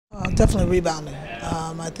Definitely rebounding.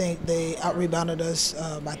 I think they out-rebounded us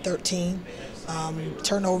by 13.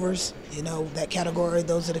 Turnovers, that category,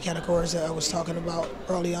 those are the categories that I was talking about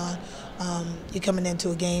early on. You're coming into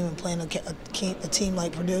a game and playing a team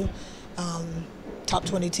like Purdue, top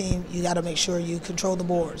 20 team, you got to make sure you control the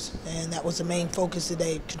boards. And that was the main focus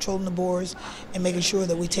today, controlling the boards and making sure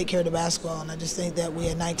that we take care of the basketball. And I just think that we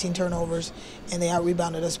had 19 turnovers and they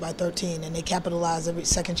out-rebounded us by 13. And they capitalized every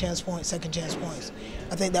second chance points. I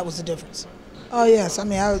think that was the difference. Oh, yes. I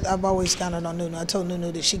mean, I've always counted on Nunu. I told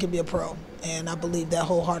Nunu that she could be a pro, and I believe that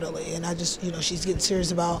wholeheartedly. And I just, she's getting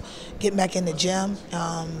serious about getting back in the gym,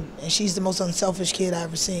 and she's the most unselfish kid I've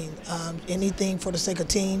ever seen. Anything for the sake of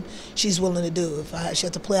team, she's willing to do. If she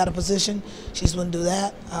has to play out of position, she's willing to do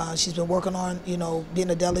that. She's been working on, being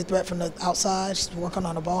a deadly threat from the outside. She's been working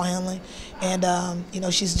on the ball handling, and,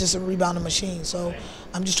 she's just a rebounding machine. So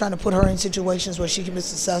I'm just trying to put her in situations where she can be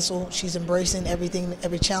successful. She's embracing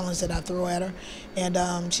every challenge that I throw at her.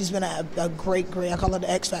 And she's been a great, I call her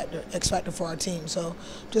the X factor for our team. So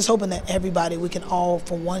just hoping that we can all,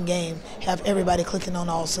 for one game, have everybody clicking on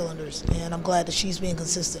all cylinders. And I'm glad that she's being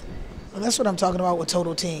consistent. Well, that's what I'm talking about with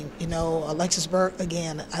total team. Alexis Burke,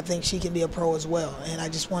 again, I think she can be a pro as well. And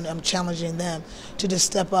I'm challenging them to just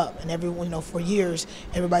step up. And for years,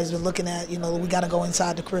 everybody's been looking at, we got to go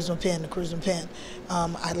inside the charisma pin.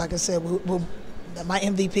 Like I said, my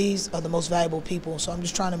MVPs are the most valuable people, so I'm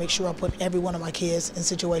just trying to make sure I put every one of my kids in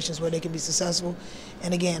situations where they can be successful.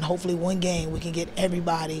 And again, hopefully one game we can get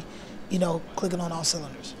everybody, clicking on all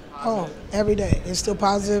cylinders. Oh, every day. It's still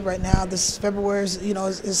positive right now. This February is,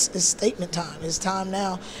 it's statement time. It's time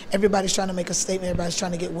now. Everybody's trying to make a statement. Everybody's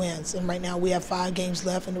trying to get wins. And right now we have 5 games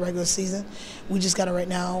left in the regular season. We just got to right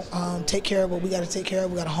now take care of what we got to take care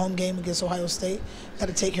of. We got a home game against Ohio State. Got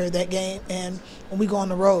to take care of that game. And when we go on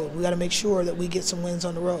the road, we got to make sure that we get some wins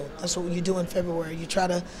on the road. That's what you do in February. You try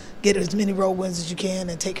to get as many road wins as you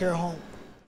can and take care of home.